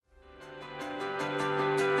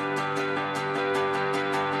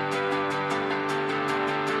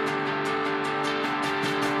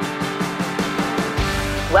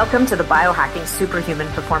Welcome to the Biohacking Superhuman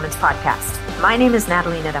Performance Podcast. My name is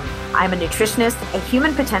Natalie Nidham. I'm a nutritionist, a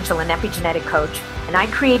human potential and epigenetic coach, and I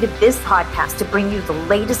created this podcast to bring you the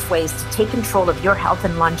latest ways to take control of your health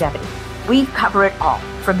and longevity. We cover it all,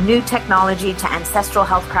 from new technology to ancestral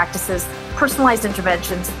health practices, personalized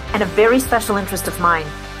interventions, and a very special interest of mine,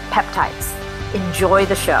 peptides. Enjoy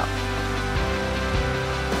the show.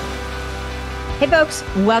 Hey folks,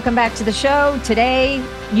 welcome back to the show. Today,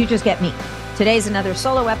 you just get me. Today's another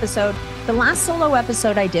solo episode. The last solo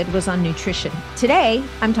episode I did was on nutrition. Today,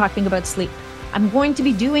 I'm talking about sleep. I'm going to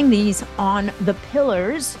be doing these on the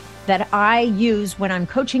pillars that I use when I'm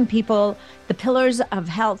coaching people, the pillars of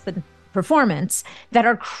health and performance that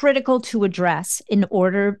are critical to address in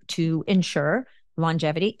order to ensure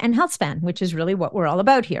longevity and health span, which is really what we're all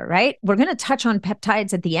about here, right? We're going to touch on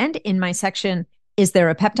peptides at the end in my section, Is There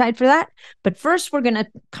a Peptide for That? But first, we're going to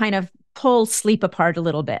kind of pull sleep apart a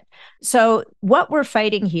little bit. So what we're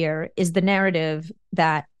fighting here is the narrative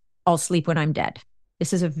that I'll sleep when I'm dead.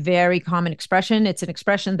 This is a very common expression. It's an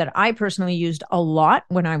expression that I personally used a lot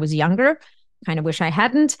when I was younger. Kind of wish I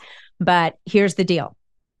hadn't, but here's the deal.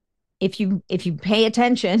 If you pay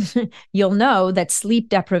attention, you'll know that sleep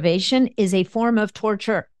deprivation is a form of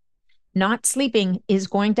torture. Not sleeping is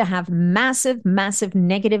going to have massive, massive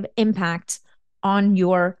negative impacts on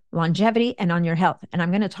your longevity and on your health. And I'm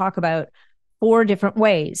going to talk about 4 different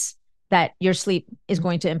ways that your sleep is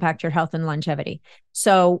going to impact your health and longevity.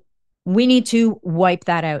 So we need to wipe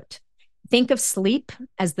that out. Think of sleep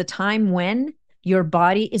as the time when your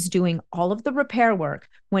body is doing all of the repair work,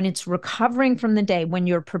 when it's recovering from the day, when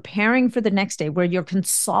you're preparing for the next day, where you're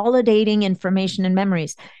consolidating information and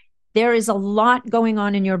memories. There is a lot going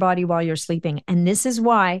on in your body while you're sleeping. And this is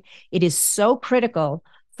why it is so critical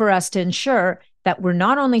for us to ensure that we're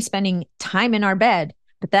not only spending time in our bed,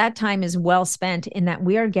 but that time is well spent in that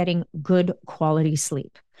we are getting good quality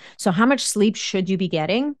sleep. So how much sleep should you be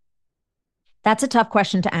getting? That's a tough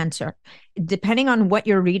question to answer. Depending on what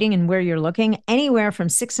you're reading and where you're looking, anywhere from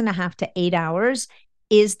 6.5 to 8 hours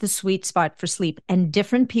is the sweet spot for sleep. And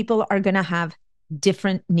different people are going to have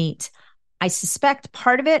different needs. I suspect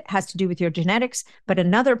part of it has to do with your genetics, but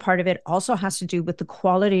another part of it also has to do with the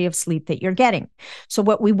quality of sleep that you're getting. So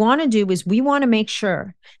what we want to do is we want to make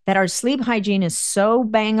sure that our sleep hygiene is so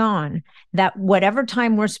bang on that whatever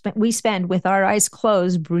time we spend with our eyes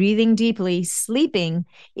closed, breathing deeply, sleeping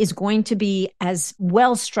is going to be as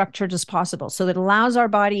well structured as possible. So that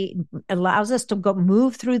allows us to go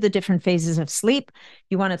move through the different phases of sleep.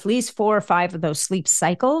 You want at least 4 or 5 of those sleep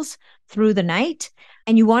cycles through the night.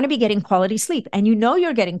 And you want to be getting quality sleep. And you know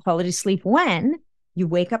you're getting quality sleep when you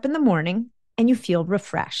wake up in the morning and you feel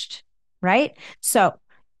refreshed, right? So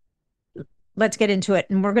let's get into it.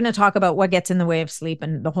 And we're going to talk about what gets in the way of sleep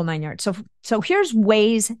and the whole 9 yards. So here's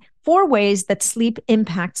 4 ways that sleep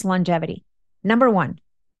impacts longevity. Number 1,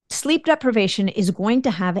 sleep deprivation is going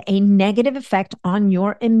to have a negative effect on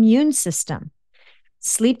your immune system.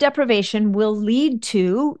 Sleep deprivation will lead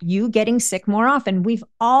to you getting sick more often. We've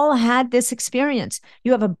all had this experience.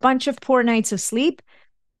 You have a bunch of poor nights of sleep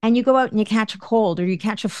and you go out and you catch a cold or you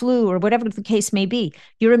catch a flu or whatever the case may be.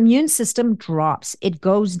 Your immune system drops. It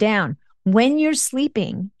goes down. When you're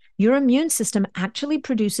sleeping, your immune system actually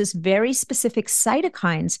produces very specific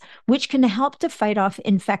cytokines, which can help to fight off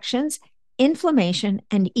infections, inflammation,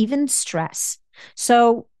 and even stress.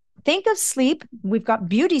 So think of sleep. We've got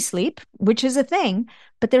beauty sleep, which is a thing,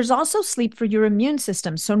 but there's also sleep for your immune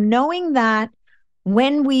system. So knowing that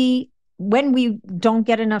when we don't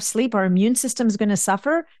get enough sleep, our immune system is going to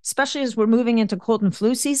suffer, especially as we're moving into cold and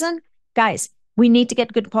flu season. Guys, we need to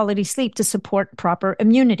get good quality sleep to support proper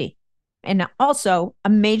immunity. And also a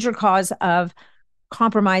major cause of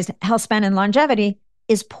compromised health span and longevity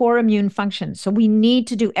is poor immune function. So we need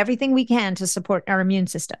to do everything we can to support our immune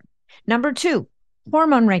system. Number 2,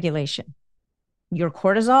 hormone regulation. Your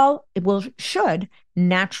cortisol should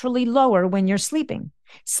naturally lower when you're sleeping.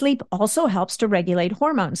 Sleep also helps to regulate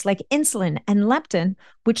hormones like insulin and leptin,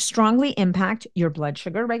 which strongly impact your blood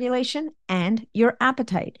sugar regulation and your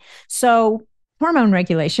appetite. So hormone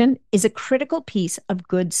regulation is a critical piece of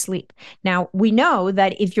good sleep. Now, we know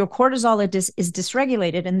that if your cortisol is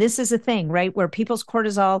dysregulated, and this is a thing, right, where people's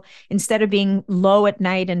cortisol, instead of being low at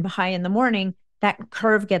night and high in the morning, that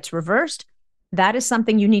curve gets reversed. That is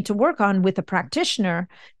something you need to work on with a practitioner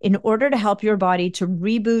in order to help your body to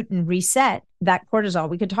reboot and reset that cortisol.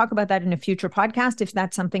 We could talk about that in a future podcast if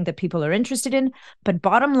that's something that people are interested in. But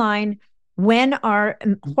bottom line, when our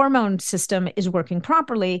hormone system is working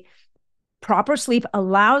properly, proper sleep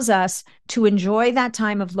allows us to enjoy that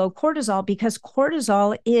time of low cortisol because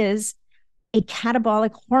cortisol is a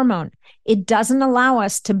catabolic hormone. It doesn't allow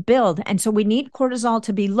us to build. And so we need cortisol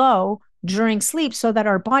to be low during sleep so that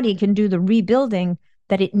our body can do the rebuilding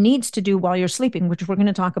that it needs to do while you're sleeping, which we're going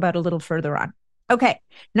to talk about a little further on. Okay.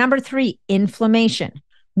 Number 3, inflammation.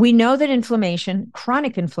 We know that inflammation,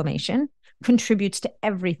 chronic inflammation, contributes to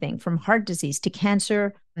everything from heart disease to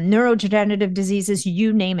cancer, neurodegenerative diseases,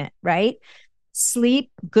 you name it, right?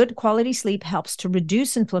 Sleep, good quality sleep helps to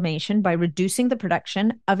reduce inflammation by reducing the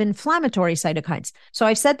production of inflammatory cytokines. So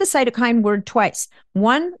I've said the cytokine word twice,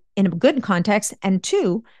 one in a good context and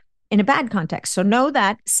two in a bad context. So know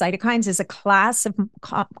that cytokines is a class of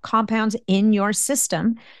compounds in your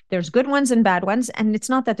system. There's good ones and bad ones, and it's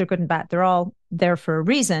not that they're good and bad. They're all there for a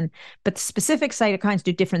reason, but specific cytokines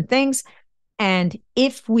do different things. And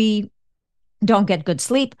if we don't get good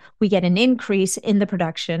sleep, we get an increase in the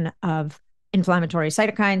production of inflammatory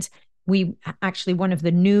cytokines. We actually, one of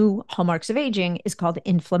the new hallmarks of aging is called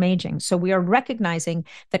inflammaging. So we are recognizing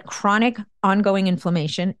that chronic ongoing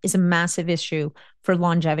inflammation is a massive issue for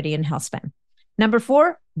longevity and health span. Number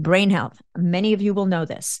 4, brain health. Many of you will know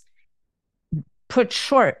this.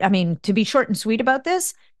 To be short and sweet about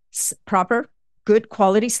this, proper, good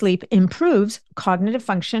quality sleep improves cognitive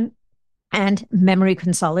function and memory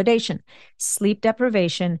consolidation. Sleep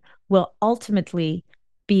deprivation will ultimately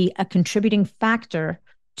be a contributing factor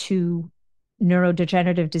to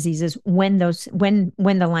neurodegenerative diseases when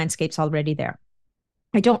the landscape's already there.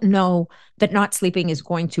 I don't know that not sleeping is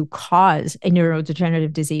going to cause a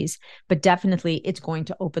neurodegenerative disease, but definitely it's going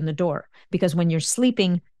to open the door, because when you're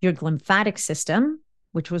sleeping, your lymphatic system,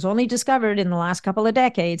 which was only discovered in the last couple of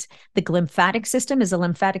decades, the lymphatic system is a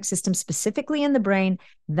lymphatic system specifically in the brain.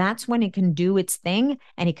 That's when it can do its thing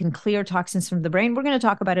and it can clear toxins from the brain. We're going to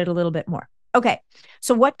talk about it a little bit more. Okay,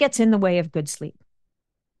 so what gets in the way of good sleep?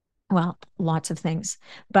 Well, lots of things,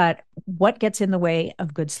 but what gets in the way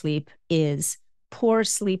of good sleep is poor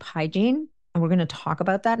sleep hygiene. And we're going to talk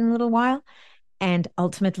about that in a little while. And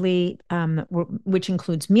ultimately, which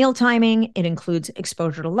includes meal timing, it includes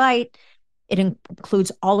exposure to light, it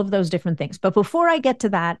includes all of those different things. But before I get to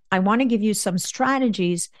that, I want to give you some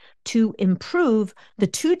strategies to improve the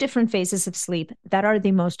 2 different phases of sleep that are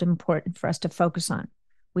the most important for us to focus on.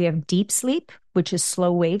 We have deep sleep, which is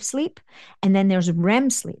slow wave sleep, and then there's REM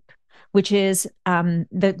sleep, which is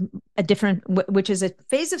which is a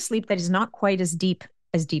phase of sleep that is not quite as deep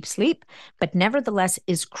sleep, but nevertheless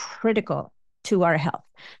is critical to our health.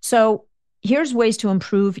 So here's ways to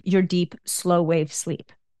improve your deep slow wave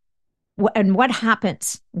sleep. And what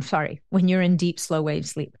happens, when you're in deep slow wave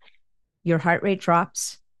sleep? Your heart rate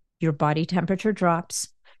drops, your body temperature drops,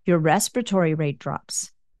 your respiratory rate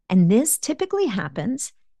drops. And this typically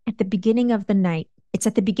happens at the beginning of the night. It's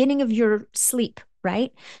at the beginning of your sleep,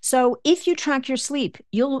 right? So if you track your sleep,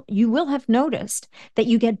 you will have noticed that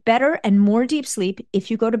you get better and more deep sleep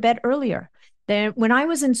if you go to bed earlier. Then when I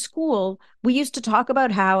was in school, we used to talk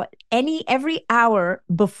about how every hour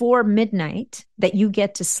before midnight that you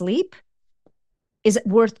get to sleep is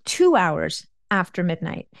worth 2 hours after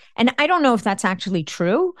midnight. And I don't know if that's actually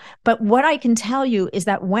true, but what I can tell you is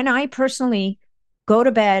that when I personally go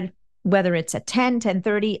to bed, whether it's at 10,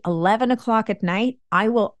 10:30, 11 o'clock at night, I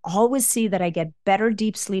will always see that I get better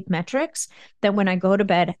deep sleep metrics than when I go to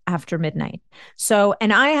bed after midnight. So,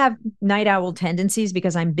 and I have night owl tendencies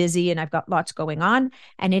because I'm busy and I've got lots going on.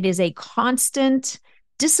 And it is a constant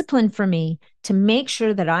discipline for me to make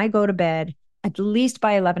sure that I go to bed at least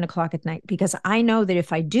by 11 o'clock at night, because I know that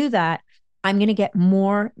if I do that, I'm going to get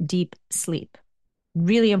more deep sleep.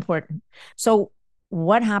 Really important. So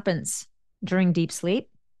what happens during deep sleep?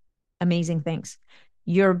 Amazing things.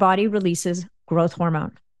 Your body releases growth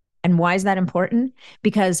hormone. And why is that important?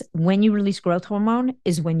 Because when you release growth hormone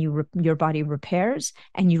is when your body repairs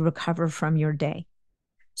and you recover from your day.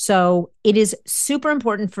 So it is super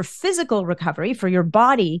important for physical recovery, for your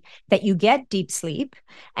body, that you get deep sleep.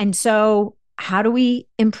 And so how do we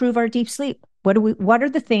improve our deep sleep? What are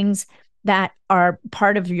the things that are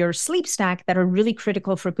part of your sleep stack that are really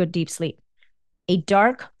critical for good deep sleep? A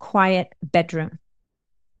dark, quiet bedroom.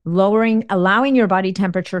 Allowing your body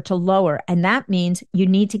temperature to lower. And that means you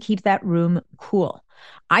need to keep that room cool.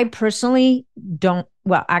 I personally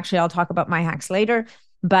I'll talk about my hacks later,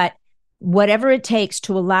 but whatever it takes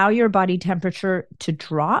to allow your body temperature to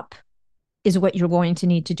drop is what you're going to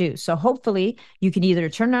need to do. So hopefully you can either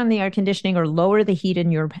turn on the air conditioning or lower the heat in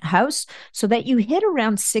your house so that you hit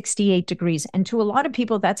around 68 degrees. And to a lot of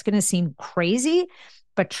people, that's going to seem crazy,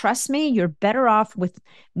 but trust me, you're better off with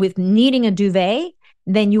needing a duvet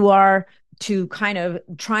than you are to kind of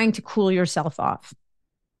trying to cool yourself off.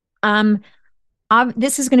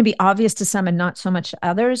 This is going to be obvious to some and not so much to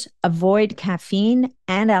others. Avoid caffeine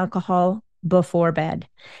and alcohol before bed.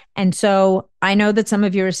 And so I know that some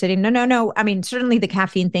of you are sitting, no. I mean, certainly the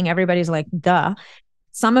caffeine thing, everybody's like, duh.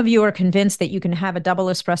 Some of you are convinced that you can have a double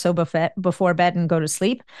espresso before bed and go to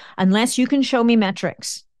sleep, unless you can show me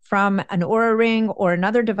metrics from an Oura Ring or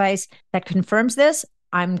another device that confirms this.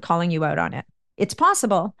 I'm calling you out on it. It's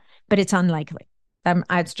possible, but it's unlikely.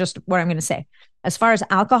 It's just what I'm going to say. As far as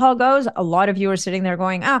alcohol goes, a lot of you are sitting there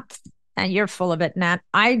going, and you're full of it, Nat.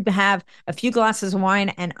 I have a few glasses of wine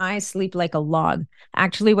and I sleep like a log.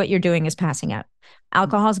 Actually, what you're doing is passing out.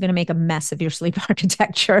 Alcohol is going to make a mess of your sleep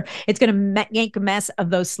architecture. It's going to make a mess of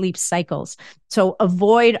those sleep cycles. So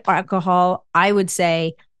avoid alcohol. I would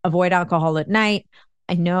say avoid alcohol at night.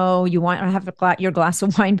 I know you want to have your glass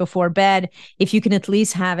of wine before bed. If you can at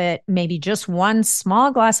least have it, maybe just one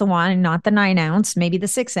small glass of wine, not the 9 ounce, maybe the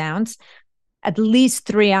 6 ounce, at least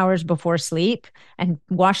 3 hours before sleep, and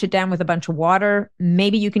wash it down with a bunch of water.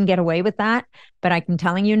 Maybe you can get away with that, but I'm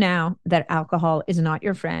telling you now that alcohol is not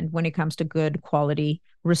your friend when it comes to good quality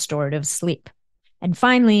restorative sleep. And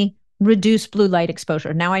finally, reduce blue light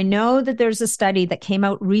exposure. Now, I know that there's a study that came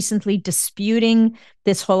out recently disputing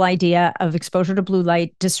this whole idea of exposure to blue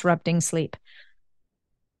light disrupting sleep.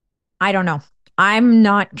 I don't know. I'm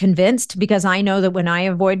not convinced, because I know that when I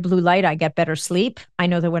avoid blue light, I get better sleep. I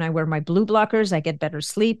know that when I wear my blue blockers, I get better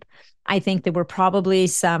sleep. I think there were probably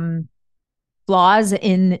some flaws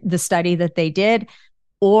in the study that they did.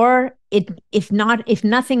 Or if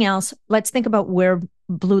nothing else, let's think about where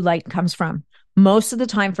blue light comes from. Most of the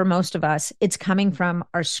time, for most of us, it's coming from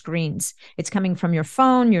our screens. It's coming from your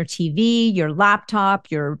phone, your TV, your laptop,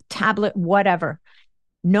 your tablet, whatever.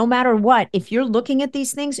 No matter what, if you're looking at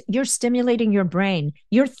these things, you're stimulating your brain.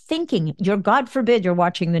 You're thinking, God forbid, you're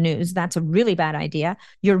watching the news. That's a really bad idea.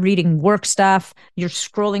 You're reading work stuff. You're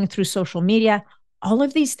scrolling through social media. All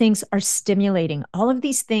of these things are stimulating. All of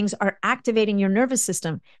these things are activating your nervous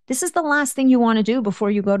system. This is the last thing you want to do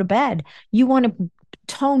before you go to bed. You want to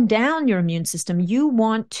tone down your immune system. You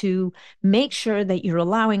want to make sure that you're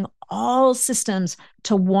allowing all systems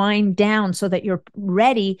to wind down so that you're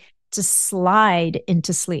ready to slide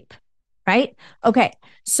into sleep, right? Okay,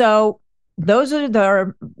 so those are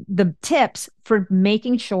the tips for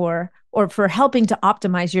making sure, or for helping to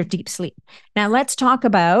optimize your deep sleep. Now let's talk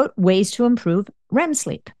about ways to improve REM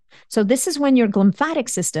sleep. So this is when your glymphatic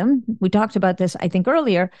system, we talked about this, I think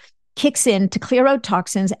earlier, kicks in to clear out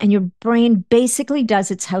toxins, and your brain basically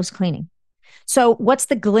does its house cleaning. So what's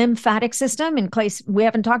the glymphatic system? In case we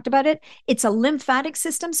haven't talked about it, it's a lymphatic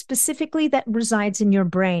system specifically that resides in your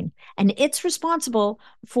brain. And it's responsible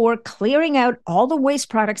for clearing out all the waste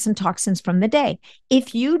products and toxins from the day.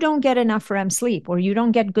 If you don't get enough REM sleep, or you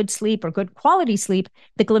don't get good sleep or good quality sleep,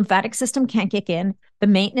 the glymphatic system can't kick in, the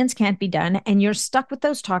maintenance can't be done, and you're stuck with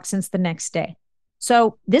those toxins the next day.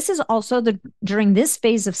 So this is also during this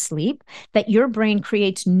phase of sleep that your brain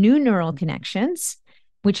creates new neural connections,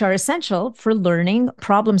 which are essential for learning,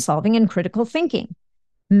 problem solving, and critical thinking.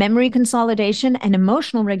 Memory consolidation and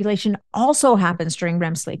emotional regulation also happens during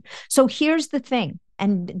REM sleep. So here's the thing,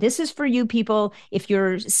 and this is for you people, if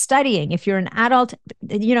you're studying, if you're an adult,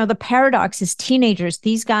 the paradox is teenagers,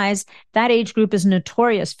 these guys, that age group is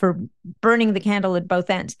notorious for burning the candle at both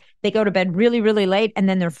ends. They go to bed really, really late, and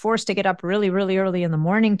then they're forced to get up really, really early in the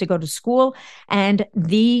morning to go to school. And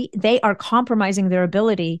they are compromising their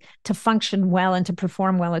ability to function well and to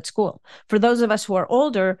perform well at school. For those of us who are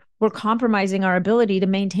older, we're compromising our ability to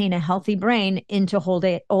maintain a healthy brain into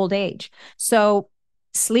old age. So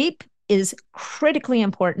sleep is critically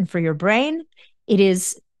important for your brain. It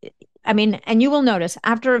is, and you will notice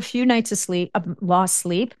after a few nights of lost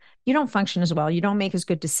sleep, you don't function as well. You don't make as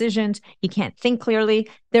good decisions. You can't think clearly.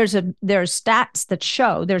 There's stats that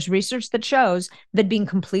show, there's research that shows that being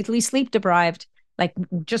completely sleep deprived, like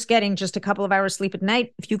just getting just a couple of hours sleep at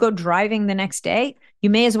night, if you go driving the next day, you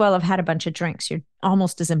may as well have had a bunch of drinks. You're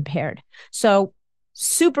almost as impaired. So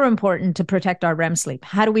super important to protect our REM sleep.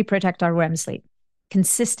 How do we protect our REM sleep?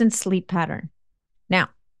 Consistent sleep pattern. Now,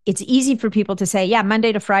 it's easy for people to say, yeah,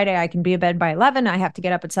 Monday to Friday, I can be in bed by 11. I have to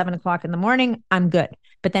get up at 7 o'clock in the morning. I'm good.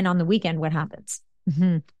 But then on the weekend, what happens?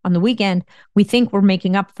 On the weekend, we think we're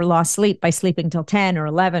making up for lost sleep by sleeping till 10 or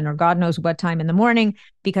 11 or God knows what time in the morning,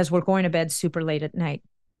 because we're going to bed super late at night.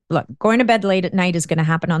 Look, going to bed late at night is going to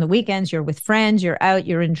happen on the weekends. You're with friends, you're out,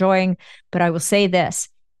 you're enjoying. But I will say this,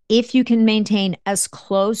 if you can maintain as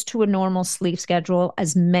close to a normal sleep schedule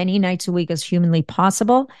as many nights a week as humanly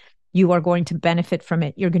possible, you are going to benefit from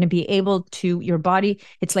it. You're going to be able to, your body,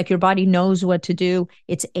 it's like your body knows what to do.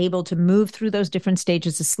 It's able to move through those different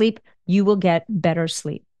stages of sleep. You will get better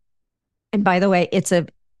sleep. And by the way,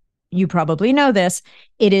 you probably know this,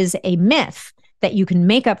 it is a myth that you can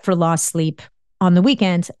make up for lost sleep on the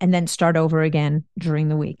weekends and then start over again during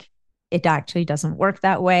the week. It actually doesn't work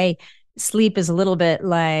that way. Sleep is a little bit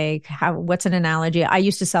like what's an analogy? I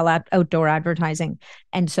used to sell outdoor advertising.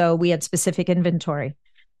 And so we had specific inventory.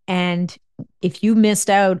 And if you missed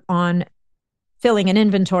out on filling an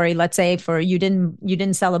inventory, let's say you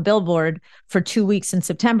didn't sell a billboard for 2 weeks in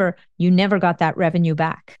September, you never got that revenue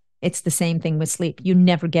back. It's the same thing with sleep. You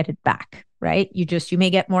never get it back, right? You may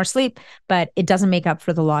get more sleep, but it doesn't make up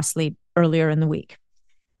for the lost sleep earlier in the week.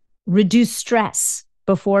 Reduce stress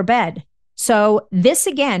before bed. So this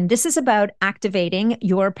is about activating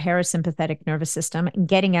your parasympathetic nervous system and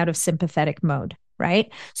getting out of sympathetic mode,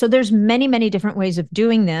 right? So there's many, many different ways of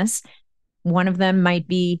doing this. One of them might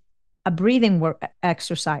be a breathing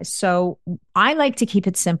exercise. So I like to keep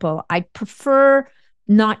it simple. I prefer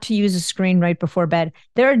not to use a screen right before bed.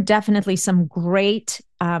 There are definitely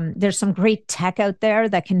there's some great tech out there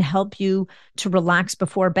that can help you to relax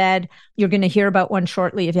before bed. You're going to hear about one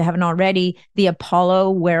shortly if you haven't already. The Apollo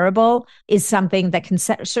wearable is something that can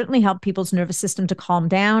certainly help people's nervous system to calm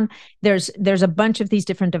down. There's a bunch of these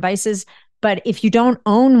different devices, but if you don't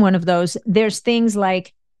own one of those, there's things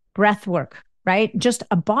like breath work, right? Just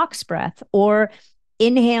a box breath, or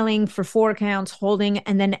inhaling for 4 counts, holding,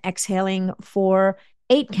 and then exhaling for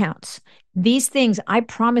 8 counts. These things, I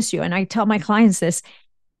promise you, and I tell my clients this,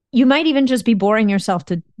 you might even just be boring yourself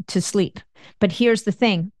to sleep. But here's the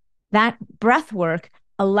thing, that breath work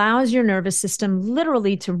allows your nervous system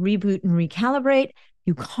literally to reboot and recalibrate.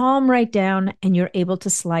 You calm right down and you're able to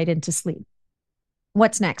slide into sleep.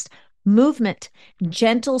 What's next? Movement,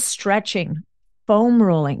 gentle stretching, foam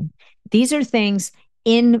rolling. These are things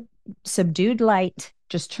in subdued light.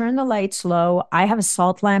 Just turn the lights low. I have a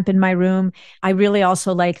salt lamp in my room. I really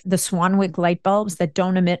also like the Swanwick light bulbs that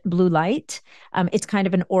don't emit blue light. It's kind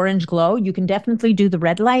of an orange glow. You can definitely do the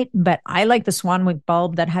red light, but I like the Swanwick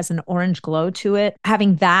bulb that has an orange glow to it.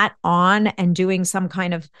 Having that on and doing some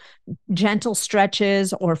kind of gentle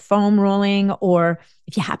stretches or foam rolling, or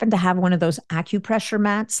if you happen to have one of those acupressure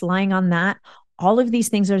mats lying on that, all of these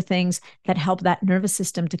things are things that help that nervous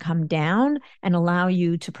system to come down and allow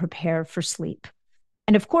you to prepare for sleep.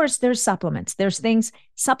 And of course, there's supplements.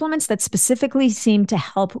 Supplements that specifically seem to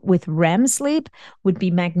help with REM sleep would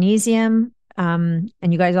be magnesium. And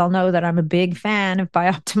you guys all know that I'm a big fan of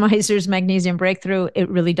Bioptimizer's Magnesium Breakthrough. It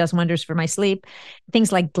really does wonders for my sleep.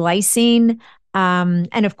 Things like glycine,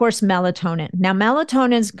 and of course, melatonin. Now,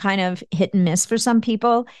 melatonin is kind of hit and miss for some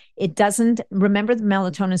people. Remember, the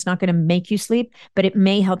melatonin is not going to make you sleep, but it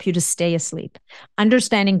may help you to stay asleep.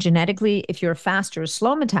 Understanding genetically, if you're a fast or a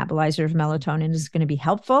slow metabolizer of melatonin is going to be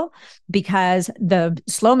helpful, because the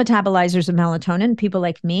slow metabolizers of melatonin, people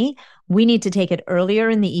like me, we need to take it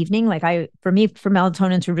earlier in the evening. For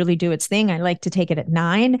melatonin to really do its thing, I like to take it at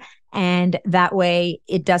 9. And that way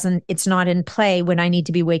it's not in play when I need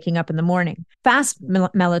to be waking up in the morning. Fast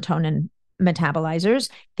melatonin metabolizers,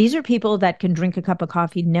 these are people that can drink a cup of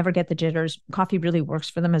coffee, never get the jitters. Coffee really works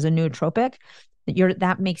for them as a nootropic.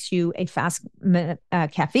 That makes you a fast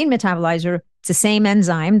caffeine metabolizer. It's the same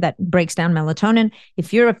enzyme that breaks down melatonin.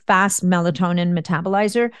 If you're a fast melatonin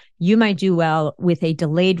metabolizer, you might do well with a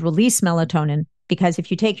delayed release melatonin, because if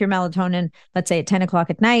you take your melatonin, let's say at 10 o'clock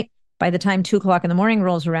at night, by the time 2 o'clock in the morning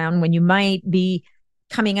rolls around, when you might be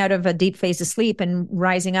coming out of a deep phase of sleep and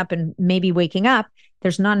rising up and maybe waking up,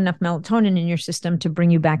 there's not enough melatonin in your system to bring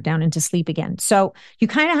you back down into sleep again. So you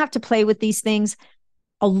kind of have to play with these things.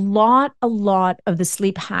 A lot of the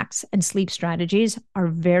sleep hacks and sleep strategies are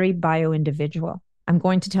very bio-individual. I'm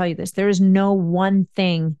going to tell you this. There is no one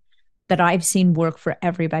thing that I've seen work for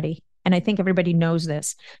everybody. And I think everybody knows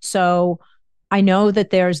this. So I know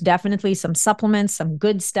that there's definitely some supplements, some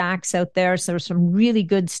good stacks out there. So there's some really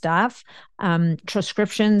good stuff.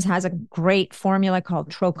 Transcriptions has a great formula called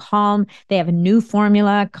TroCalm. They have a new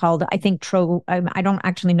formula called, I think, I don't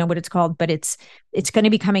actually know what it's called, but it's going to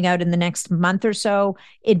be coming out in the next month or so.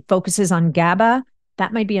 It focuses on GABA.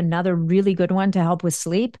 That might be another really good one to help with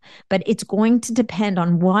sleep, but it's going to depend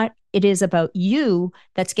on what it is about you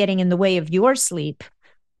that's getting in the way of your sleep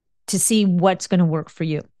to see what's going to work for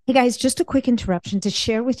you. Hey guys, just a quick interruption to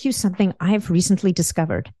share with you something I've recently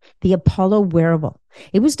discovered, the Apollo wearable.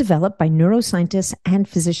 It was developed by neuroscientists and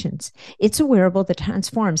physicians. It's a wearable that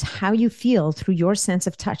transforms how you feel through your sense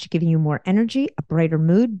of touch, giving you more energy, a brighter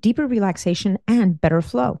mood, deeper relaxation, and better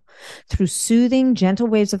flow. Through soothing, gentle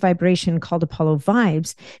waves of vibration called Apollo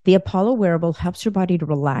Vibes, the Apollo wearable helps your body to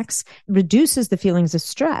relax, reduces the feelings of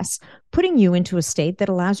stress, putting you into a state that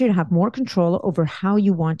allows you to have more control over how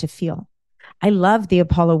you want to feel. I love the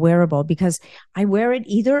Apollo wearable because I wear it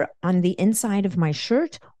either on the inside of my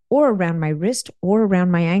shirt or around my wrist or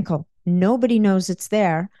around my ankle. Nobody knows it's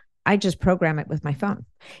there I just program it with my phone.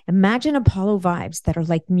 Imagine Apollo vibes that are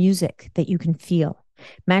like music that you can feel.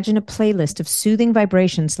 Imagine a playlist of soothing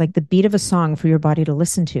vibrations like the beat of a song for your body to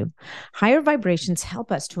listen to. Higher vibrations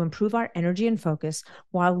help us to improve our energy and focus,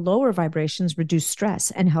 while lower vibrations reduce stress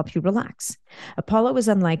and help you relax. Apollo is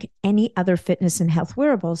unlike any other fitness and health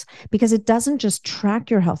wearables because it doesn't just track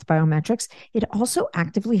your health biometrics, it also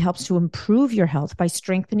actively helps to improve your health by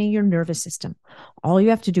strengthening your nervous system. All you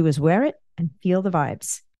have to do is wear it and feel the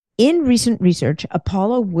vibes. In recent research,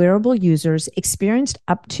 Apollo wearable users experienced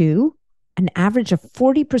up to an average of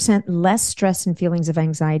 40% less stress and feelings of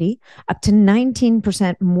anxiety, up to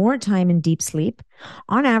 19% more time in deep sleep,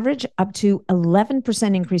 on average, up to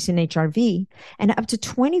 11% increase in HRV, and up to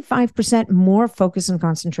 25% more focus and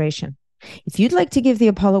concentration. If you'd like to give the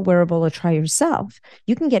Apollo wearable a try yourself,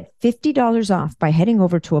 you can get $50 off by heading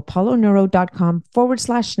over to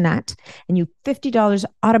apolloneuro.com/Nat, and you $50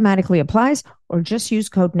 automatically applies, or just use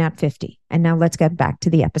code NAT50. And now let's get back to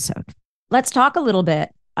the episode. Let's talk a little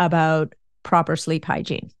bit about proper sleep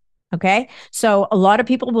hygiene. Okay. So a lot of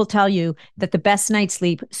people will tell you that the best night's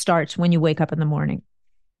sleep starts when you wake up in the morning.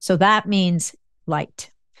 So that means light.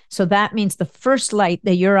 So that means the first light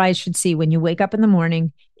that your eyes should see when you wake up in the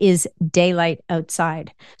morning is daylight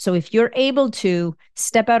outside. So if you're able to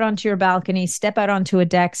step out onto your balcony, step out onto a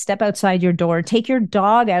deck, step outside your door, take your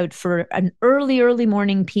dog out for an early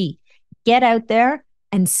morning pee, get out there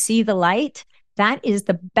and see the light. That is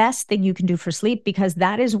the best thing you can do for sleep, because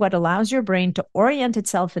that is what allows your brain to orient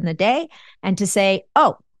itself in the day and to say,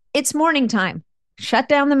 oh, it's morning time. Shut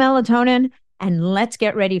down the melatonin and let's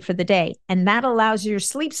get ready for the day. And that allows your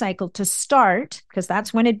sleep cycle to start, because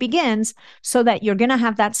that's when it begins, so that you're going to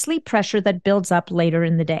have that sleep pressure that builds up later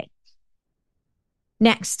in the day.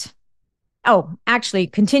 Next. Oh, actually,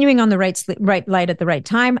 continuing on the right light at the right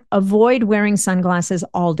time, avoid wearing sunglasses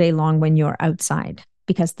all day long when you're outside,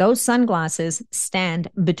 because those sunglasses stand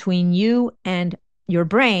between you and your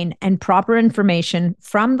brain and proper information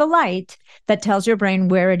from the light that tells your brain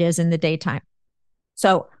where it is in the daytime.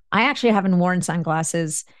 So I actually haven't worn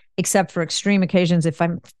sunglasses except for extreme occasions if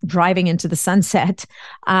I'm driving into the sunset.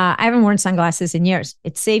 I haven't worn sunglasses in years.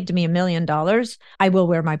 It saved me $1 million. I will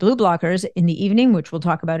wear my blue blockers in the evening, which we'll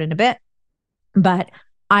talk about in a bit. But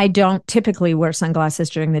I don't typically wear sunglasses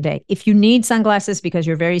during the day. If you need sunglasses because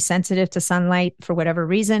you're very sensitive to sunlight for whatever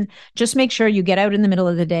reason, just make sure you get out in the middle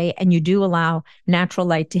of the day and you do allow natural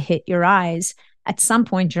light to hit your eyes at some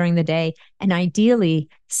point during the day, and ideally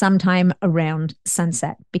sometime around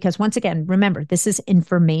sunset. Because once again, remember, this is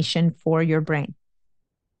information for your brain.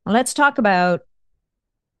 Now, let's talk about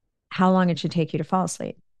how long it should take you to fall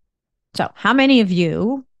asleep. So how many of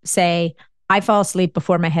you say, I fall asleep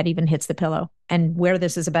before my head even hits the pillow, and wear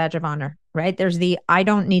this as a badge of honor, right? There's the I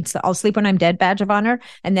don't need to, I'll sleep when I'm dead badge of honor.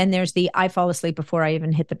 And then there's the I fall asleep before I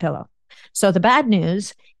even hit the pillow. So the bad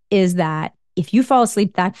news is that if you fall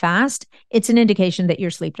asleep that fast, it's an indication that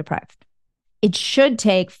you're sleep deprived. It should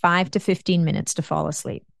take 5 to 15 minutes to fall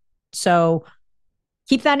asleep. So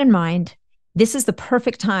keep that in mind. This is the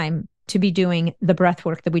perfect time to be doing the breath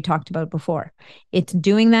work that we talked about before. It's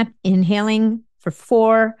doing that, inhaling for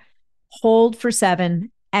 4, hold for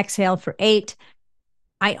 7, exhale for 8.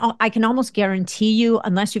 I can almost guarantee you,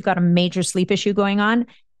 unless you've got a major sleep issue going on,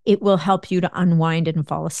 it will help you to unwind and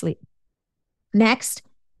fall asleep. Next,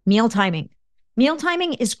 meal timing. Meal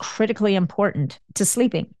timing is critically important to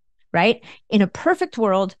sleeping, right? In a perfect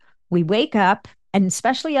world, we wake up, and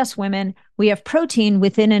especially us women, we have protein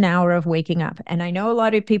within an hour of waking up. And I know a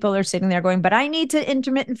lot of people are sitting there going, but I need to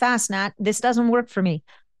intermittent fast, Nat. This doesn't work for me.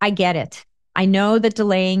 I get it. I know that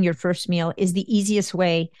delaying your first meal is the easiest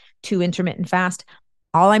way to intermittent fast.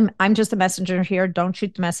 I'm just a messenger here. Don't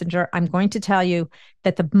shoot the messenger. I'm going to tell you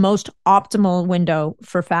that the most optimal window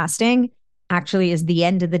for fasting actually is the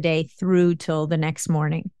end of the day through till the next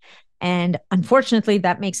morning. And unfortunately,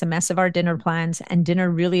 that makes a mess of our dinner plans. And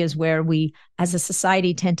dinner really is where we, as a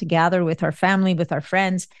society, tend to gather with our family, with our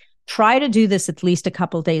friends. Try to do this at least a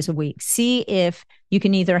couple of days a week. See if you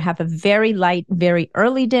can either have a very light, very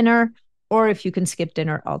early dinner, or if you can skip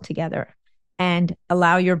dinner altogether and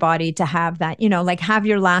allow your body to have that, like have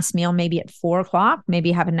your last meal maybe at 4:00,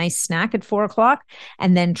 maybe have a nice snack at 4:00,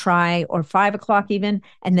 and then try, or 5:00 even,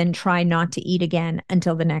 and then try not to eat again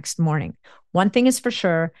until the next morning. One thing is for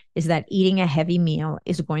sure is that eating a heavy meal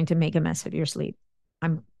is going to make a mess of your sleep.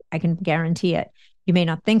 I can guarantee it. You may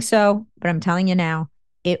not think so, but I'm telling you now,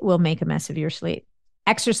 it will make a mess of your sleep.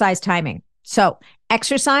 Exercise timing. So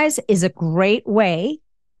exercise is a great way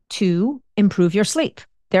to improve your sleep.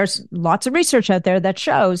 There's lots of research out there that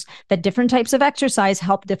shows that different types of exercise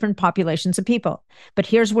help different populations of people. But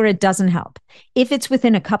here's where it doesn't help. If it's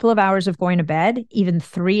within a couple of hours of going to bed, even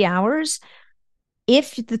 3 hours,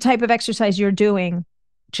 if the type of exercise you're doing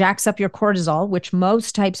jacks up your cortisol, which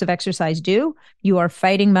most types of exercise do, you are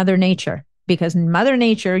fighting Mother Nature. Because Mother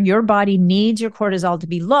Nature, your body needs your cortisol to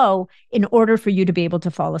be low in order for you to be able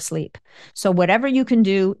to fall asleep. So whatever you can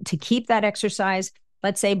do to keep that exercise,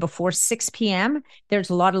 let's say before 6 p.m., there's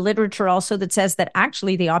a lot of literature also that says that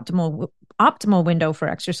actually the optimal window for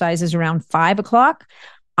exercise is around 5 o'clock.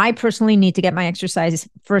 I personally need to get my exercise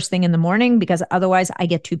first thing in the morning because otherwise I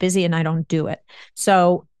get too busy and I don't do it.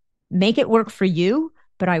 So make it work for you.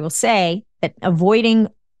 But I will say that avoiding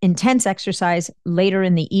intense exercise later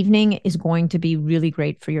in the evening is going to be really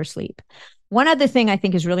great for your sleep. One other thing I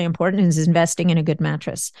think is really important is investing in a good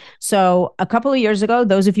mattress. So a couple of years ago,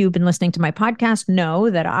 those of you who've been listening to my podcast know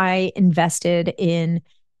that I invested in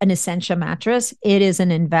an Essentia mattress. It is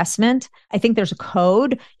an investment. I think there's a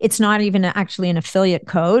code. It's not even actually an affiliate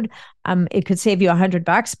code. It could save you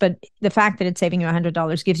 $100, but the fact that it's saving you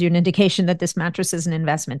 $100 gives you an indication that this mattress is an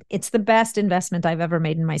investment. It's the best investment I've ever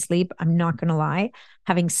made in my sleep. I'm not going to lie.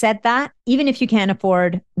 Having said that, even if you can't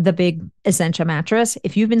afford the big Essentia mattress,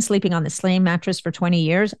 if you've been sleeping on the same mattress for 20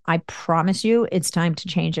 years, I promise you it's time to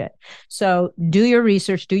change it. So do your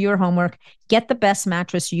research, do your homework, get the best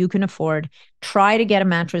mattress you can afford. Try to get a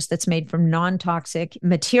mattress that's made from non-toxic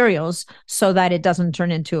materials so that it doesn't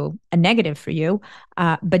turn into a negative for you.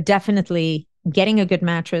 But definitely getting a good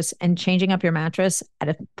mattress and changing up your mattress at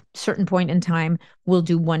a certain point in time will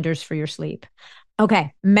do wonders for your sleep.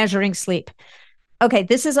 Okay, measuring sleep. Okay,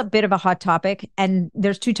 this is a bit of a hot topic, and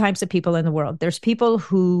there's two types of people in the world. There's people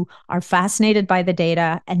who are fascinated by the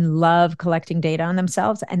data and love collecting data on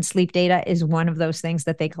themselves, and sleep data is one of those things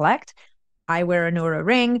that they collect. I wear a Neura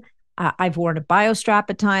ring. I've worn a BioStrap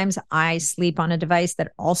at times. I sleep on a device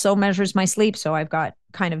that also measures my sleep. So I've got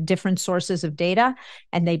kind of different sources of data,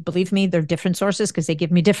 and they believe me, they're different sources because they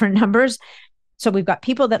give me different numbers. So we've got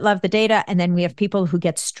people that love the data, and then we have people who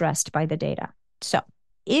get stressed by the data. So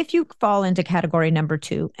if you fall into category number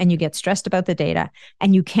 2 and you get stressed about the data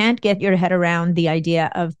and you can't get your head around the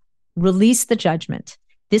idea of release the judgment.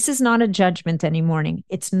 This is not a judgment anymore.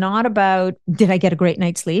 It's not about, did I get a great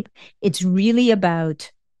night's sleep? It's really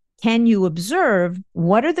about, can you observe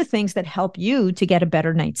what are the things that help you to get a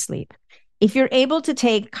better night's sleep? If you're able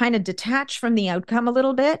to kind of detach from the outcome a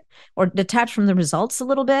little bit or detach from the results a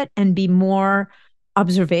little bit and be more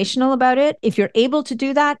observational about it, if you're able to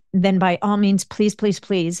do that, then by all means, please, please,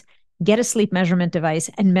 please get a sleep measurement device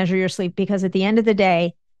and measure your sleep. Because at the end of the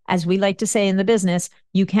day, as we like to say in the business,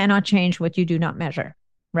 you cannot change what you do not measure,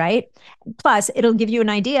 right? Plus, it'll give you an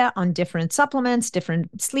idea on different supplements,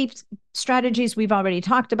 different sleep strategies we've already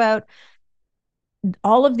talked about.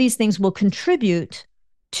 All of these things will contribute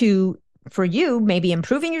to, for you, maybe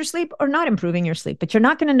improving your sleep or not improving your sleep, but you're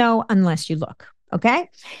not going to know unless you look, okay?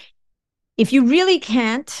 If you really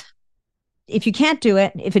can't, if you can't do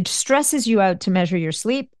it, if it stresses you out to measure your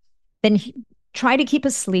sleep, then try to keep a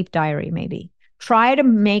sleep diary, maybe. Try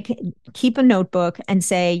to keep a notebook and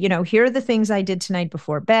say, here are the things I did tonight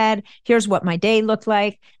before bed. Here's what my day looked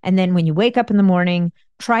like. And then when you wake up in the morning,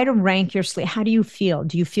 try to rank your sleep. How do you feel?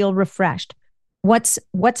 Do you feel refreshed? What's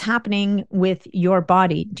happening with your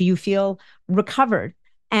body? Do you feel recovered?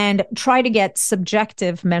 And try to get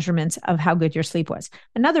subjective measurements of how good your sleep was.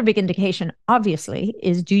 Another big indication, obviously,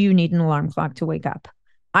 is do you need an alarm clock to wake up?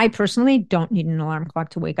 I personally don't need an alarm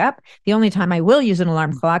clock to wake up. The only time I will use an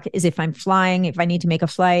alarm clock is if I'm flying, if I need to make a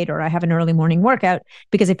flight, or I have an early morning workout.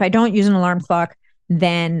 Because if I don't use an alarm clock,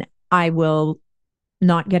 then I will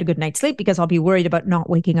not get a good night's sleep because I'll be worried about not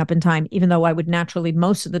waking up in time, even though I would naturally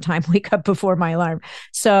most of the time wake up before my alarm.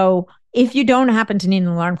 So if you don't happen to need an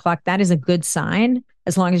alarm clock, that is a good sign,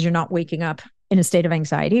 as long as you're not waking up in a state of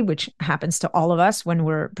anxiety, which happens to all of us when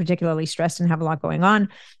we're particularly stressed and have a lot going on.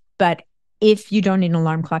 But if you don't need an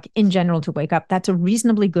alarm clock in general to wake up, that's a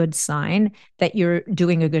reasonably good sign that you're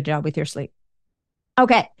doing a good job with your sleep.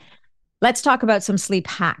 Okay, let's talk about some sleep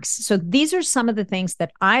hacks. So these are some of the things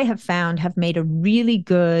that I have found have really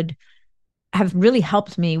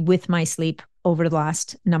helped me with my sleep over the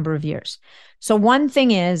last number of years. So one thing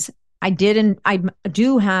is, I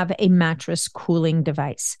do have a mattress cooling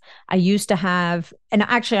device. I used to have, and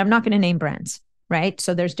actually I'm not going to name brands, right?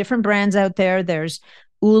 So there's different brands out there. There's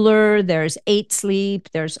Uller, there's 8 Sleep,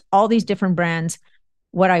 there's all these different brands.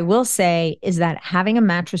 What I will say is that having a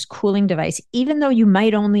mattress cooling device, even though you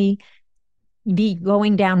might only be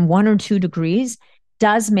going down 1 or 2 degrees,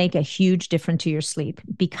 does make a huge difference to your sleep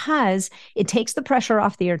because it takes the pressure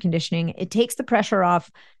off the air conditioning. It takes the pressure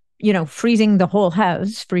off freezing the whole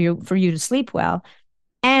house for you to sleep well.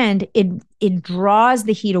 And it draws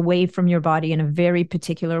the heat away from your body in a very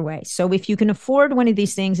particular way. So if you can afford one of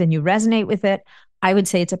these things and you resonate with it, I would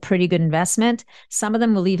say it's a pretty good investment. Some of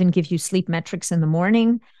them will even give you sleep metrics in the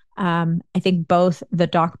morning. I think both the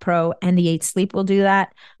Doc Pro and the 8 Sleep will do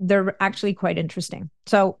that. They're actually quite interesting.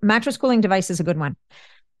 So mattress cooling device is a good one.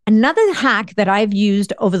 Another hack that I've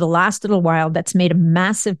used over the last little while that's made a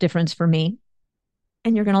massive difference for me,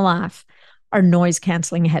 and you're going to laugh, are noise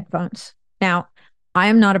canceling headphones. Now, I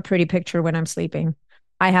am not a pretty picture when I'm sleeping.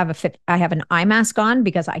 I have an eye mask on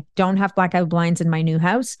because I don't have blackout blinds in my new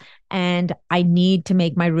house, and I need to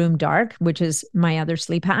make my room dark, which is my other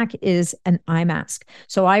sleep hack, is an eye mask.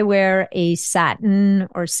 So I wear a satin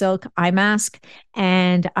or silk eye mask,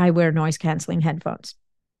 and I wear noise canceling headphones.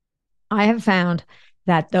 I have found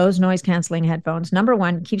that those noise canceling headphones, number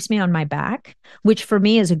one, keeps me on my back, which for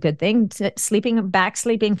me is a good thing. Back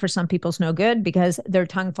sleeping for some people is no good because their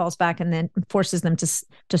tongue falls back and then forces them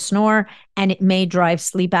to snore. And it may drive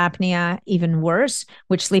sleep apnea even worse,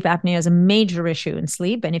 which sleep apnea is a major issue in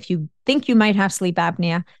sleep. And if you think you might have sleep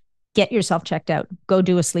apnea, get yourself checked out. Go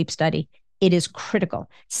do a sleep study. It is critical.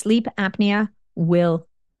 Sleep apnea will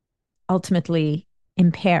ultimately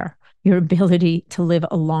impair your ability to live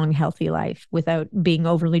a long, healthy life without being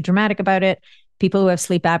overly dramatic about it. People who have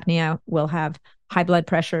sleep apnea will have high blood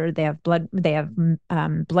pressure. They have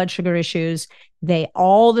blood sugar issues.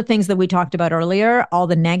 All the things that we talked about earlier, all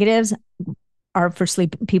the negatives are for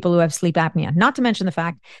people who have sleep apnea. Not to mention the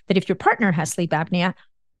fact that if your partner has sleep apnea,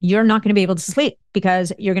 you're not going to be able to sleep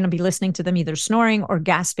because you're going to be listening to them either snoring or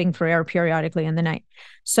gasping for air periodically in the night.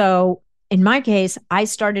 So in my case, I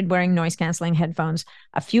started wearing noise canceling headphones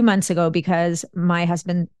a few months ago because my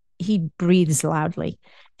husband, he breathes loudly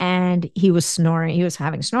and he was snoring. He was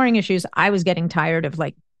having snoring issues. I was getting tired of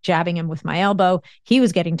jabbing him with my elbow. He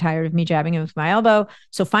was getting tired of me jabbing him with my elbow.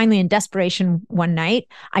 So finally, in desperation, one night,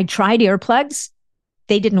 I tried earplugs.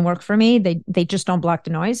 They didn't work for me. They just don't block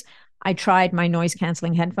the noise. I tried my noise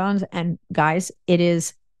canceling headphones, and guys, it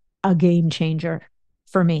is a game changer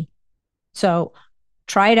for me. So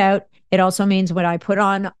try it out. It also means when I put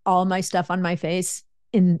on all my stuff on my face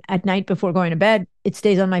at night before going to bed, it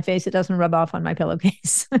stays on my face. It doesn't rub off on my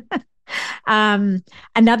pillowcase.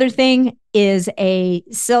 Another thing is a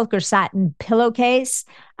silk or satin pillowcase.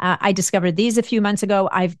 I discovered these a few months ago.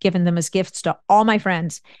 I've given them as gifts to all my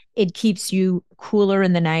friends. It keeps you cooler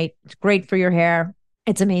in the night. It's great for your hair.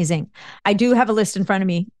 It's amazing. I do have a list in front of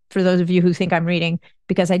me for those of you who think I'm reading,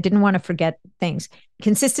 because I didn't want to forget things.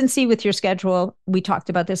 Consistency with your schedule. We talked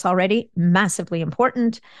about this already. Massively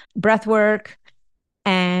important. Breath work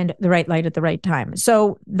and the right light at the right time.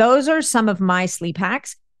 So those are some of my sleep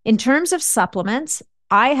hacks. In terms of supplements,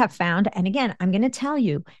 I have found, and again, I'm going to tell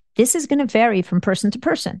you, this is going to vary from person to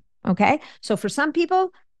person. Okay. So for some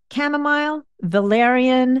people, chamomile,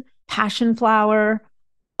 valerian, passion flower,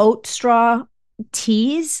 oat straw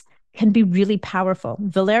teas can be really powerful.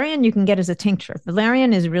 Valerian you can get as a tincture.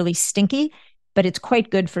 Valerian is really stinky, but it's quite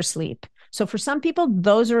good for sleep. So for some people,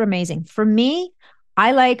 those are amazing. For me,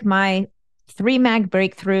 I like my 3 mag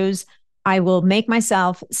breakthroughs. I will make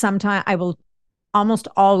myself I will almost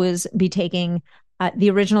always be taking the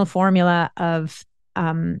original formula of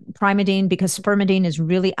Primadine, because spermidine is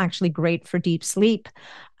really actually great for deep sleep.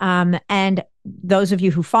 And those of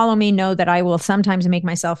you who follow me know that I will sometimes make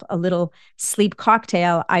myself a little sleep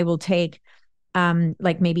cocktail. I will take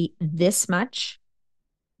maybe this much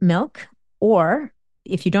milk, or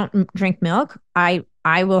if you don't drink milk, I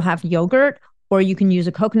will have yogurt, or you can use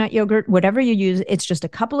a coconut yogurt, whatever you use. It's just a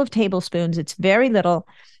couple of tablespoons. It's very little.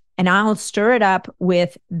 And I'll stir it up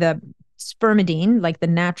with the spermidine, like the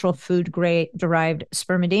natural food grade derived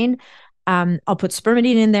spermidine. I'll put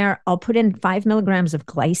spermidine in there. I'll put in 5 milligrams of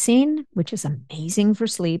glycine, which is amazing for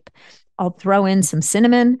sleep. I'll throw in some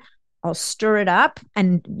cinnamon. I'll stir it up.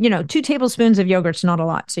 And, 2 tablespoons of yogurt's not a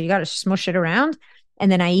lot. So you got to smush it around.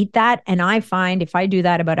 And then I eat that. And I find if I do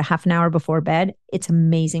that about a half an hour before bed, it's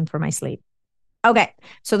amazing for my sleep. Okay,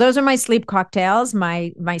 so those are my sleep cocktails,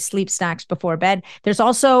 my sleep snacks before bed. There's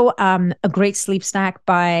also a great sleep snack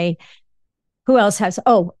by, who else has?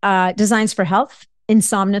 Designs for Health,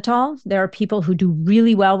 Insomnitol. There are people who do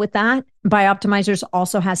really well with that. Bioptimizers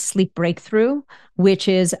also has Sleep Breakthrough, which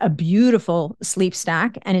is a beautiful sleep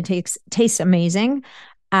snack, and it tastes amazing.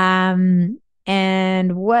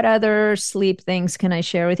 And what other sleep things can I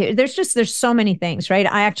share with you? There's so many things, right?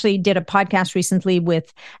 I actually did a podcast recently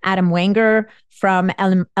with Adam Wenger from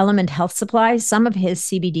Element Health Supply. Some of his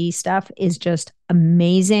CBD stuff is just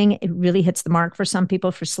amazing. It really hits the mark for some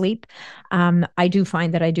people for sleep. I do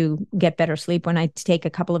find that I do get better sleep when I take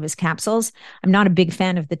a couple of his capsules. I'm not a big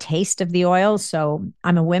fan of the taste of the oil, so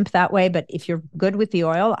I'm a wimp that way. But if you're good with the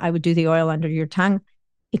oil, I would do the oil under your tongue.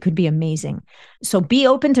 It could be amazing. So be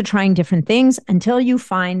open to trying different things until you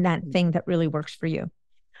find that thing that really works for you.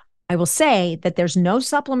 I will say that there's no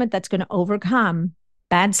supplement that's going to overcome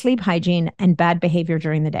bad sleep hygiene and bad behavior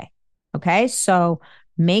during the day. Okay. So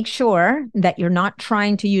make sure that you're not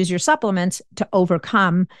trying to use your supplements to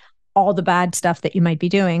overcome all the bad stuff that you might be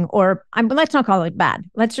doing, or let's not call it bad.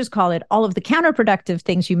 Let's just call it all of the counterproductive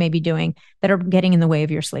things you may be doing that are getting in the way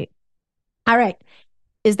of your sleep. All right.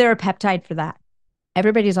 Is there a peptide for that?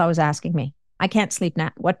 Everybody's always asking me, I can't sleep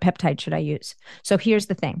now. What peptide should I use? So here's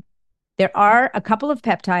the thing. There are a couple of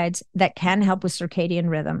peptides that can help with circadian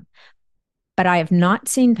rhythm, but I have not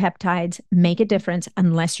seen peptides make a difference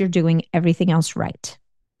unless you're doing everything else right.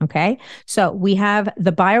 Okay. So we have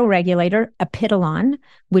the bioregulator, apiteolon,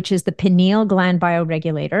 which is the pineal gland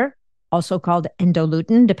bioregulator, also called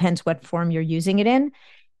endolutin, depends what form you're using it in.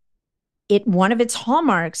 One of its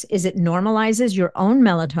hallmarks is it normalizes your own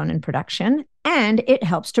melatonin production and it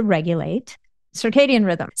helps to regulate circadian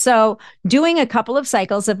rhythm. So doing a couple of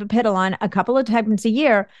cycles of apiteolon a couple of times a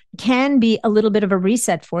year can be a little bit of a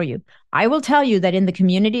reset for you. I will tell you that in the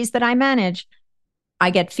communities that I manage, I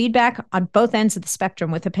get feedback on both ends of the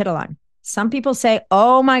spectrum with apiteolon. Some people say,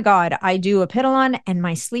 oh my God, I do apiteolon and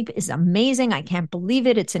my sleep is amazing. I can't believe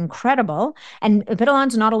it. It's incredible. And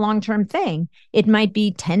apiteolon's not a long-term thing. It might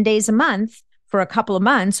be 10 days a month for a couple of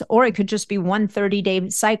months, or it could just be one 30-day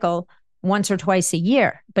cycle once or twice a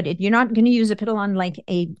year. But you're not going to use apiteolon like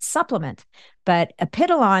a supplement. But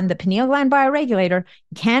apiteolon, the pineal gland bioregulator,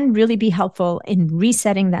 can really be helpful in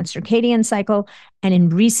resetting that circadian cycle and in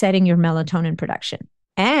resetting your melatonin production.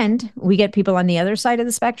 And we get people on the other side of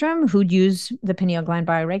the spectrum who use the pineal gland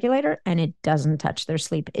bioregulator and it doesn't touch their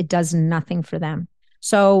sleep. It does nothing for them.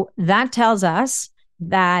 So that tells us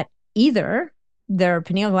that either their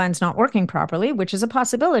pineal gland's not working properly, which is a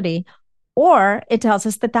possibility, or it tells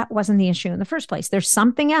us that that wasn't the issue in the first place. There's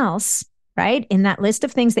something else, right, in that list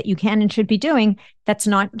of things that you can and should be doing that's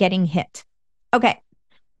not getting hit. Okay.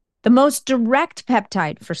 The most direct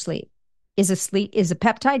peptide for sleep is a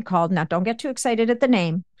peptide called, now don't get too excited at the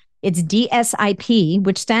name, it's DSIP,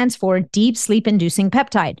 which stands for deep sleep inducing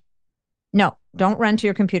peptide. No, don't run to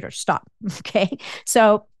your computer. Stop. Okay.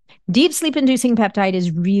 So deep sleep inducing peptide is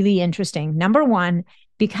really interesting. Number one,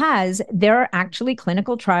 because there are actually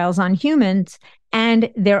clinical trials on humans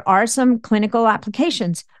and there are some clinical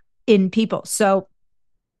applications in people. So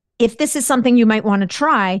if this is something you might want to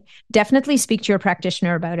try, definitely speak to your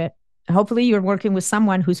practitioner about it. Hopefully you're working with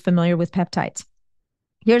someone who's familiar with peptides.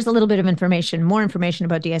 Here's a little bit of information, more information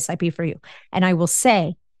about DSIP for you. And I will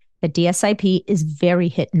say that DSIP is very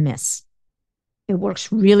hit and miss. It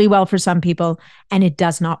works really well for some people and it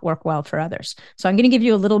does not work well for others. So I'm going to give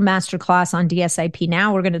you a little masterclass on DSIP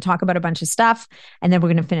now. We're going to talk about a bunch of stuff and then we're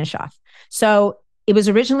going to finish off. So it was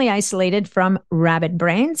originally isolated from rabbit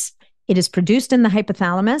brains. It is produced in the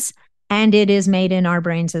hypothalamus and it is made in our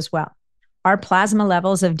brains as well. Our plasma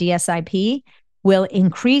levels of DSIP will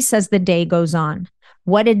increase as the day goes on.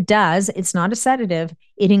 What it does, it's not a sedative,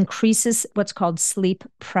 it increases what's called sleep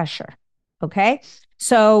pressure. Okay?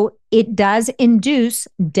 So it does induce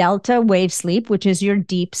delta wave sleep, which is your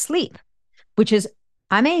deep sleep, which is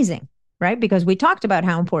amazing, right? Because we talked about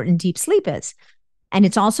how important deep sleep is. And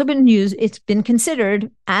it's also been used, it's been considered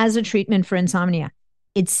as a treatment for insomnia.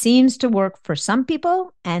 It seems to work for some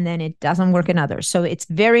people and then it doesn't work in others. So it's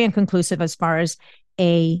very inconclusive as far as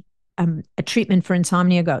a treatment for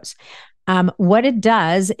insomnia goes. What it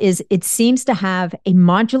does is it seems to have a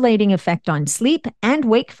modulating effect on sleep and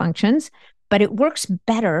wake functions, but it works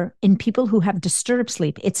better in people who have disturbed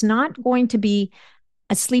sleep. It's not going to be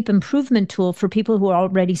a sleep improvement tool for people who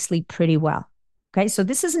already sleep pretty well. Okay, so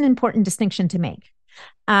this is an important distinction to make.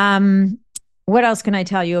 What else can I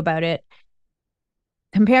tell you about it?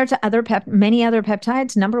 Compared to many other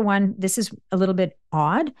peptides, number one, this is a little bit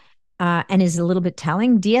odd and is a little bit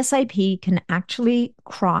telling. DSIP can actually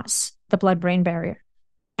cross the blood-brain barrier.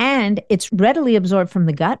 And it's readily absorbed from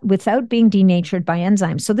the gut without being denatured by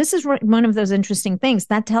enzymes. So this is one of those interesting things.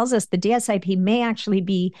 That tells us the DSIP may actually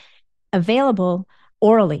be available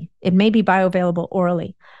orally. It may be bioavailable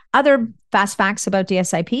orally. Other fast facts about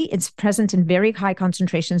DSIP, it's present in very high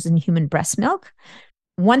concentrations in human breast milk.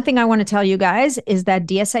 One thing I want to tell you guys is that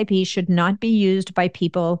DSIP should not be used by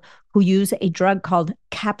people who use a drug called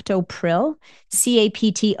captopril,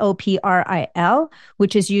 Captopril,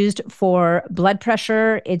 which is used for blood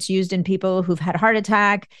pressure. It's used in people who've had a heart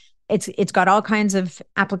attack. It's got all kinds of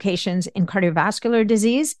applications in cardiovascular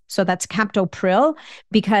disease. So that's captopril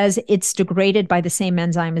because it's degraded by the same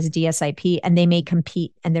enzyme as DSIP, and they may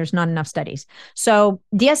compete, and there's not enough studies. So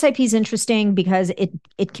DSIP is interesting because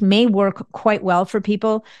it may work quite well for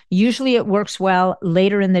people. Usually it works well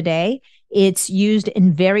later in the day. It's used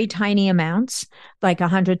in very tiny amounts, like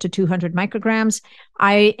 100 to 200 micrograms.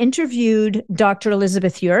 I interviewed Dr.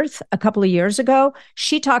 Elizabeth Yurth a couple of years ago.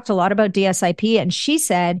 She talked a lot about DSIP, and she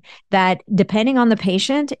said that depending on the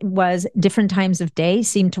patient, it was different times of day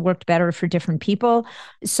seemed to work better for different people.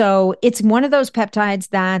 So it's one of those peptides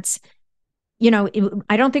that's,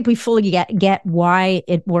 I don't think we fully get why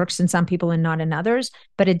it works in some people and not in others,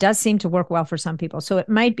 but it does seem to work well for some people. So it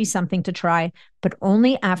might be something to try, but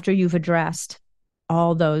only after you've addressed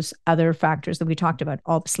all those other factors that we talked about,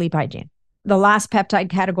 all the sleep hygiene. The last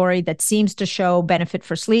peptide category that seems to show benefit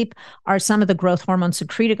for sleep are some of the growth hormone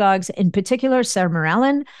secretagogues, in particular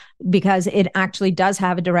sermorelin, because it actually does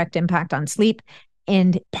have a direct impact on sleep.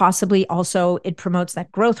 And possibly also it promotes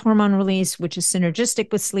that growth hormone release, which is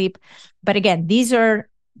synergistic with sleep. But again, these are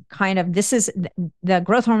this is the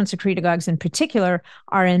growth hormone secretagogues in particular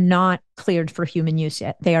are not cleared for human use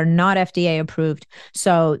yet. They are not FDA approved.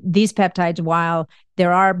 So these peptides, while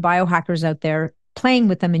there are biohackers out there playing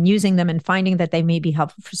with them and using them and finding that they may be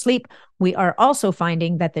helpful for sleep, we are also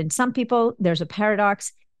finding that in some people, there's a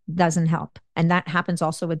paradox, doesn't help. And that happens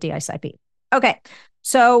also with DSIP. Okay,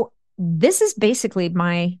 so this is basically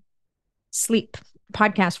my sleep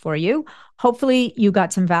podcast for you. Hopefully you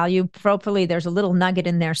got some value. Hopefully there's a little nugget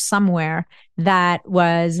in there somewhere that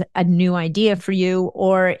was a new idea for you,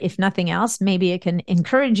 or if nothing else, maybe it can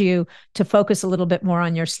encourage you to focus a little bit more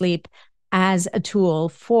on your sleep as a tool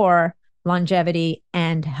for longevity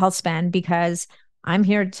and health span, because I'm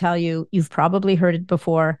here to tell you, you've probably heard it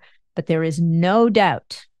before, but there is no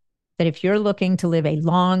doubt that if you're looking to live a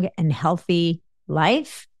long and healthy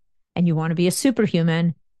life, and you want to be a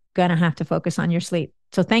superhuman, gonna have to focus on your sleep.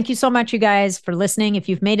 So thank you so much, you guys, for listening. If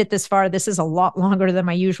you've made it this far, this is a lot longer than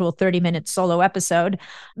my usual 30-minute solo episode.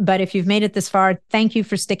 But if you've made it this far, thank you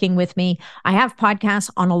for sticking with me. I have podcasts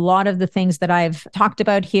on a lot of the things that I've talked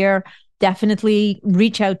about here. Definitely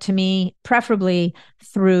reach out to me, preferably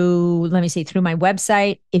through my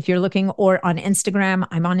website, if you're looking, or on Instagram.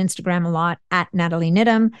 I'm on Instagram a lot, at Natalie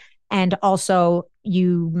Nidham. And also,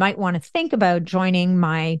 you might want to think about joining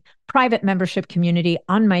my private membership community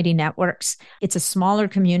on Mighty Networks. It's a smaller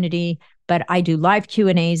community, but I do live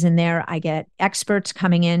Q&As in there. I get experts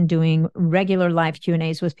coming in doing regular live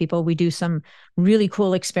Q&As with people. We do some really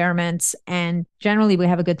cool experiments, and generally we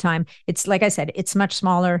have a good time. It's, like I said, it's much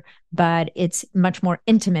smaller, but it's much more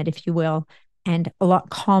intimate, if you will, and a lot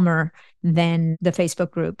calmer than the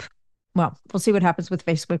Facebook group. Well, we'll see what happens with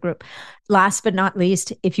the Facebook group. Last but not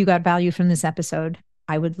least, if you got value from this episode,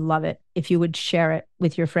 I would love it if you would share it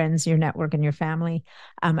with your friends, your network, and your family,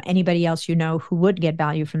 anybody else you know who would get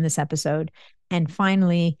value from this episode. And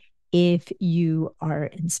finally, if you are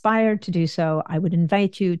inspired to do so, I would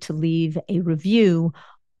invite you to leave a review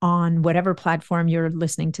on whatever platform you're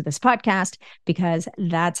listening to this podcast, because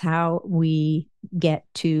that's how we get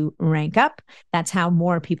to rank up. That's how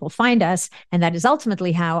more people find us. And that is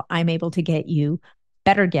ultimately how I'm able to get you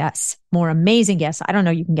better guests, more amazing guests. I don't know,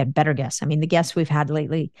 you can get better guests. I mean, the guests we've had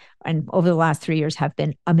lately and over the last 3 years have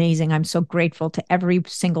been amazing. I'm so grateful to every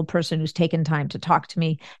single person who's taken time to talk to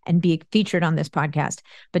me and be featured on this podcast.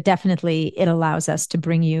 But definitely it allows us to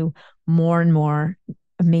bring you more and more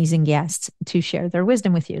amazing guests to share their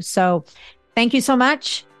wisdom with you. So thank you so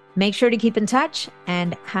much. Make sure to keep in touch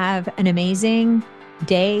and have an amazing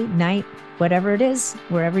day, night, whatever it is,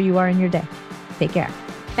 wherever you are in your day. Take care.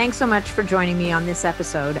 Thanks so much for joining me on this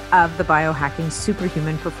episode of the Biohacking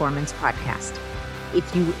Superhuman Performance Podcast.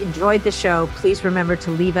 If you enjoyed the show, please remember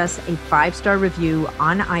to leave us a 5-star review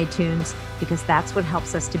on iTunes, because that's what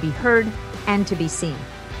helps us to be heard and to be seen.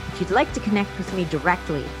 If you'd like to connect with me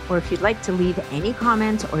directly, or if you'd like to leave any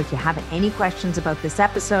comments, or if you have any questions about this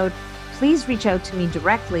episode, please reach out to me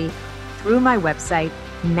directly through my website,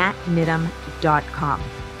 natnidham.com.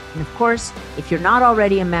 And of course, if you're not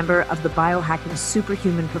already a member of the Biohacking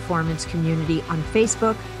Superhuman Performance community on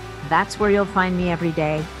Facebook, that's where you'll find me every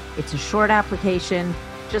day. It's a short application.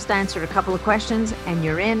 Just answer a couple of questions and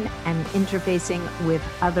you're in and interfacing with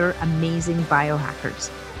other amazing biohackers.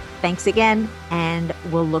 Thanks again, and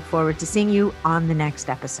we'll look forward to seeing you on the next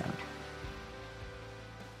episode.